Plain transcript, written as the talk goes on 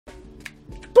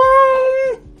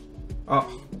Oh.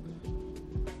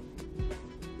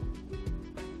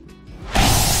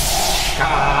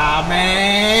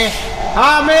 Kamehameha!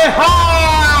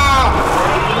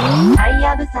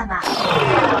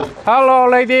 Hello,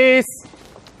 ladies.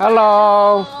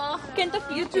 Hello.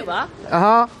 Kentucky YouTuber?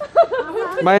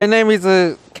 My name is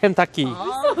Kentucky.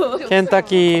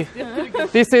 Kentucky.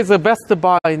 This is the best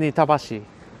bar in Itabashi.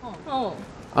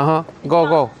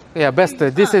 Go. Yeah, best.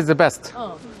 This is the best.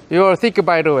 You're thick,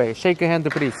 by the way. Shake your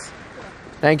hand, please.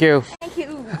 Thank you. Thank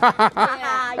you.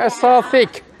 That's so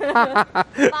thick.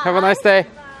 Have a nice day.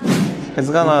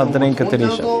 He's gonna drink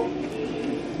Trisha.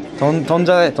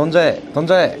 Donjae.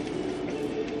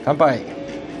 Kanpai.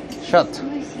 Shut.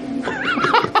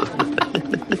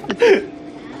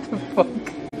 Fuck.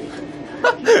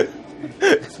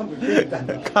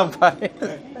 Kanpai.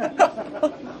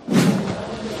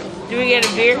 Do we get a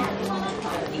beer?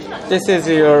 This is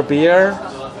your beer.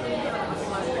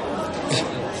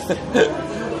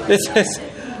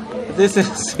 This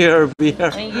is your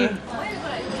beer. Thank you.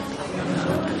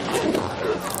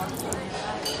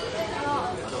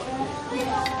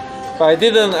 But I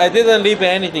didn't leave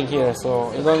anything here,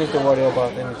 so you don't need to worry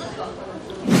about anything.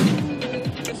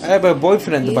 I have a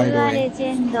boyfriend, by the way.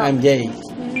 I'm gay.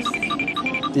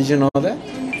 Did you know that?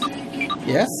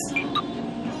 Yes.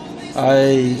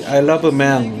 I love a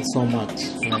man so much.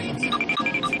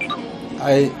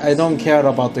 I don't care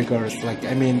about the girls. Like,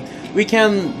 I mean, we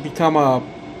can become a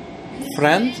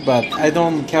friend, but I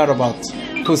don't care about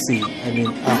pussy. I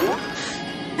mean,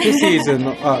 pussy is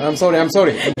I'm sorry.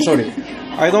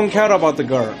 I don't care about the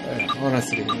girl.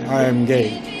 Honestly, I am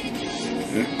gay.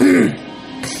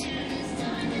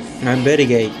 I'm very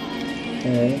gay.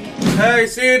 Hey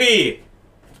Siri.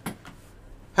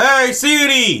 Hey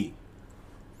Siri.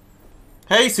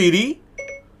 Hey Siri.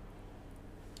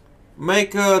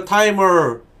 Make a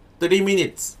timer 30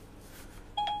 minutes.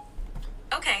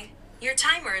 Okay, your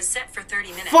timer is set for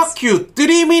 30 minutes. Fuck you,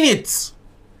 3 minutes.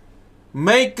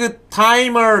 Make a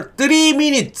timer 3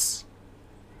 minutes.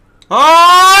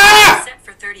 Ah! Set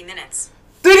for 30 minutes.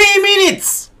 3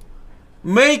 minutes.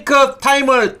 Make a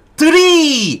timer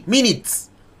 3 minutes.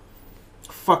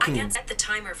 I Fucking. can't set the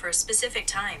timer for a specific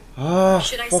time. Ah,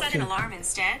 Should I set an alarm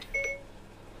instead?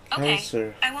 Okay,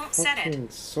 Answer. I won't set it. Fucking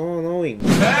so annoying.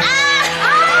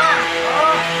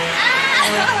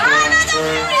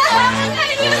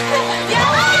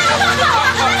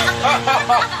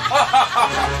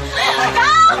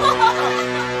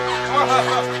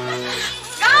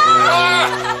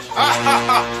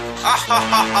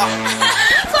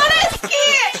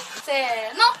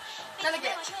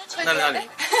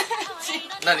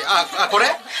 Nani? これ？エ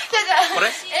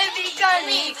ビカ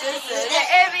ニクスでエ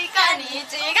ビカニ違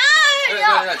うよ。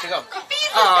違う。コピー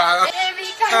する。エ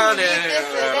ビカニクス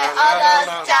で踊っ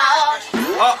ちゃおう。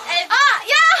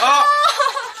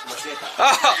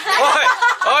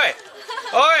おい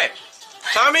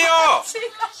Tamio!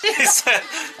 He said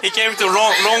he came to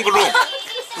wrong room.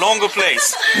 Wrong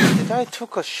place. Did I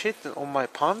took a shit on my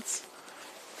pants?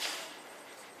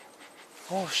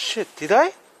 Oh shit, did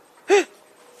I?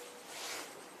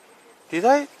 Did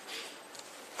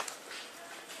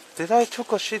I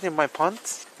took a shit in my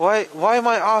pants? Why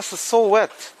my ass so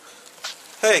wet?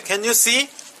 Hey, can you see?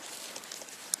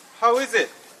 How is it?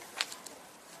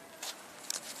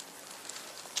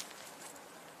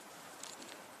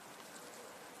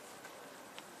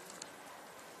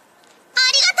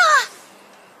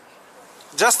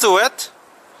 Just wet?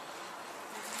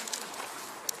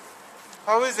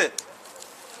 How is it?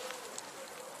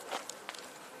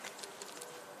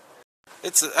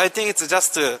 I think it's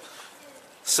just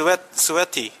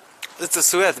sweaty. It's a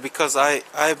sweat because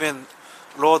I've been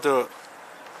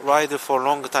ride for a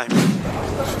long time.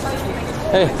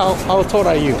 Hey, how tall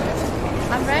are you?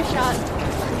 I'm very short,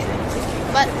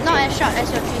 but not as short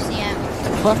as your QCM.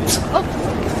 What?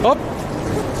 Oh!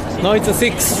 No, it's a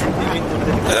 6.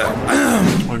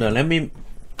 Hold on, let me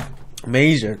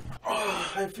measure.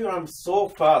 I feel I'm so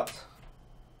fat.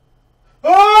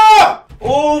 Ah!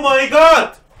 Oh my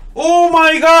god! Oh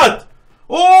my god!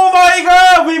 Oh my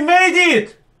god! We made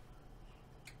it!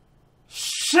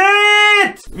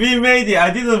 Shit! We made it! I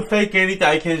didn't fake anything,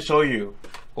 I can show you.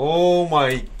 Oh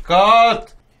my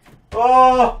god!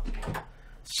 Oh!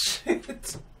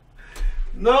 Shit!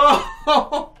 No!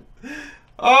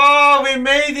 Oh, we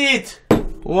made it!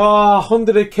 Wow,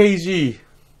 100 kg.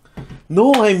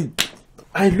 No,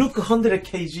 I look 100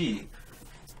 kg.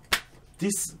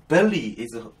 This belly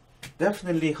is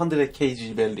definitely 100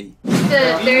 kg belly.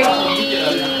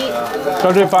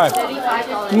 35.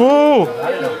 Move!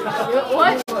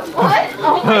 What?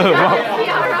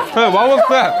 Hey, what was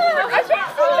that?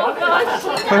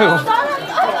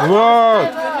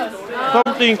 What?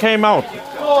 Something came out.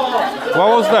 What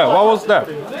was that? What was that?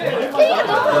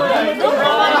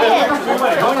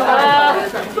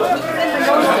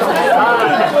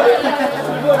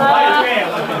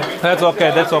 That's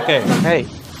okay. That's okay. Hey.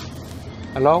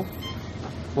 Hello.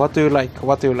 What do you like?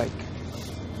 What do you like?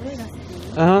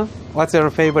 What's your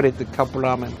favorite cup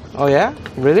ramen? Oh yeah?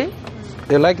 Really?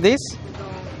 You like this?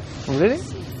 Really?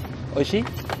 Oishi?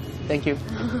 Thank you.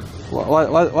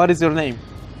 What is your name?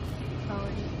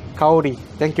 Kaori.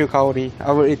 Thank you, Kaori.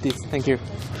 I will eat this. Thank you.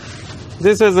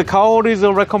 This is Kaori's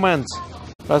recommend.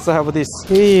 Let's have this.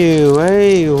 Ew,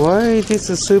 hey, why this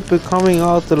is soup coming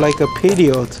out like a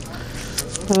period?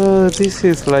 This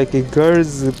is like a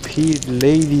girl's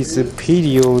ladies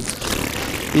period.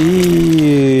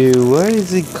 Ew, why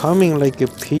is it coming like a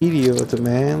period,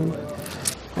 man?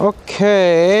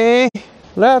 Okay,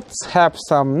 let's have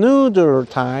some noodle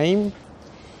time.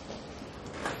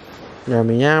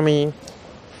 Yummy, yummy.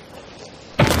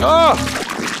 Oh!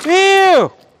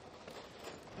 Ew!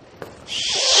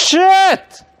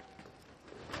 Shit!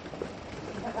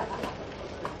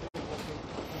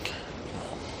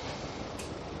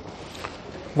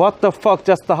 What the fuck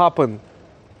just happened?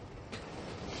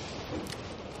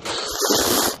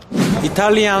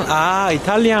 Italian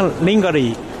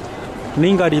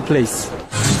Lingari place.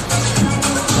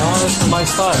 Oh, that's my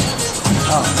style.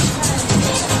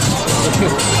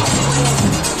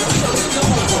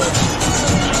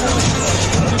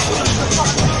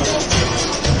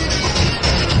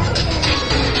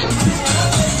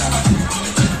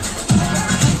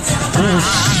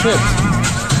 Shit.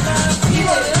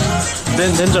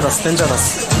 Dangerous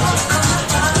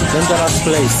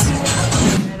place.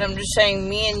 And I'm just saying,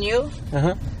 me and you,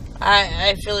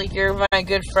 I feel like you're my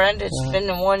good friend. It's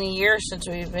been 1 year since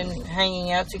we've been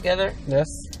hanging out together. Yes.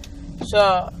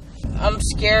 So I'm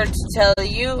scared to tell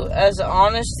you, as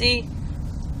honesty,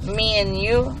 me and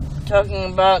you talking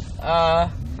about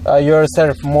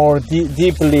yourself more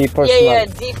deeply personal. Yeah,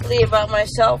 deeply about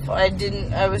myself. I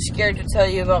was scared to tell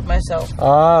you about myself.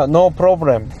 No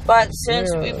problem. But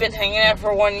since we've been hanging out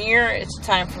for 1 year, it's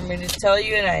time for me to tell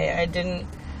you, and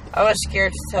I was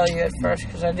scared to tell you at first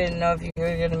because I didn't know if you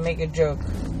were going to make a joke.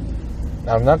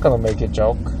 I'm not going to make a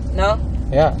joke. No?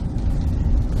 Yeah.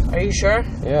 Are you sure?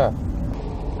 Yeah.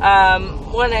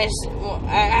 When I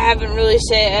haven't really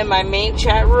said in my main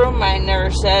chat room, I never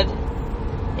said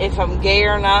if I'm gay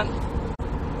or not.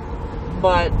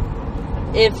 But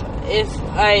if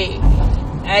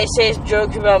I say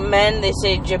jokes about men, they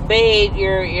say Jabade,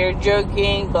 you're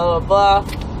joking, blah blah blah.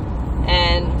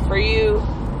 And for you,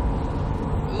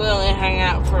 we only hang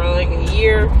out for like a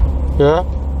year. Yeah.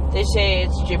 They say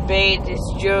it's Jabade,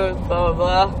 it's joke, blah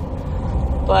blah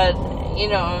blah. But you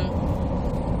know.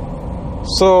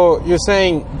 So you're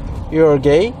saying you're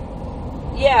gay?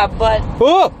 Yeah, but.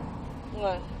 Oh.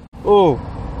 What? Oh.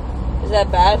 Is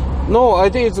that bad? No, I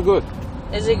think it's good.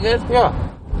 Is it good? Yeah.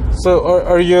 So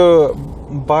are you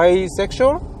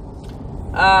bisexual?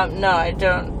 No, I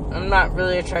don't. I'm not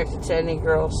really attracted to any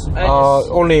girls.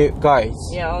 Only guys.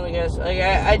 Yeah, only guys. Like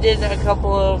I did a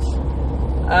couple of.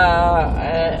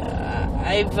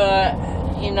 I've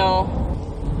you know.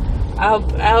 I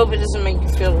hope it doesn't make you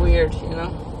feel weird. You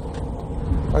know.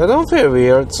 I don't feel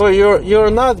weird. So you're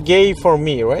not gay for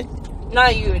me, right?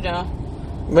 Not you, no.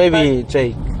 Maybe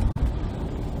Jake.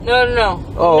 No.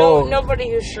 Oh. No, nobody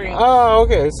who streams.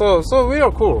 Okay. So we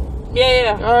are cool.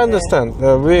 Yeah. I understand. We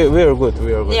are good.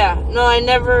 We are good. Yeah. No, I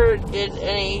never did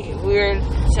any weird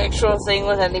sexual thing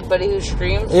with anybody who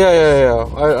streams. Yeah.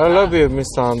 I love you,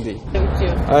 Mr. Andy. Me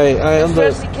too. I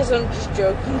Especially because I'm just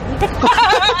joking.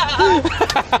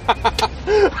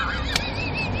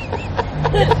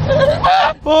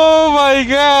 Oh my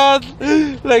god!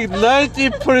 Like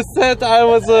 90% I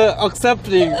was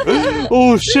accepting.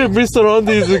 Oh shit, Mr.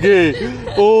 Andy is gay.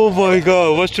 Oh my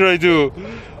god, what should I do?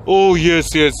 Oh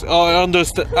yes. I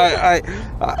understand.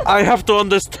 I have to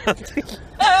understand.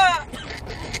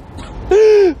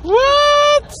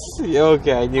 What?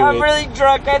 Okay, I knew it. I'm really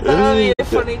drunk. I thought it would be a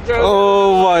funny joke.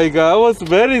 Oh my god, I was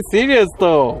very serious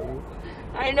though.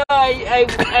 I know. I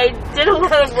did a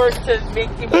lot of work to make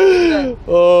you believe that.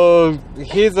 Oh,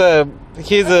 he's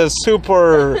a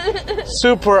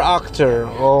super actor.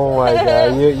 Oh my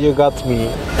god, you got me.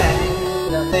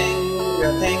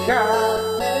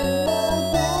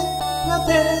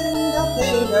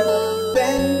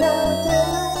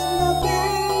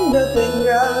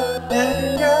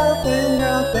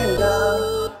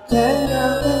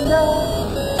 Tenga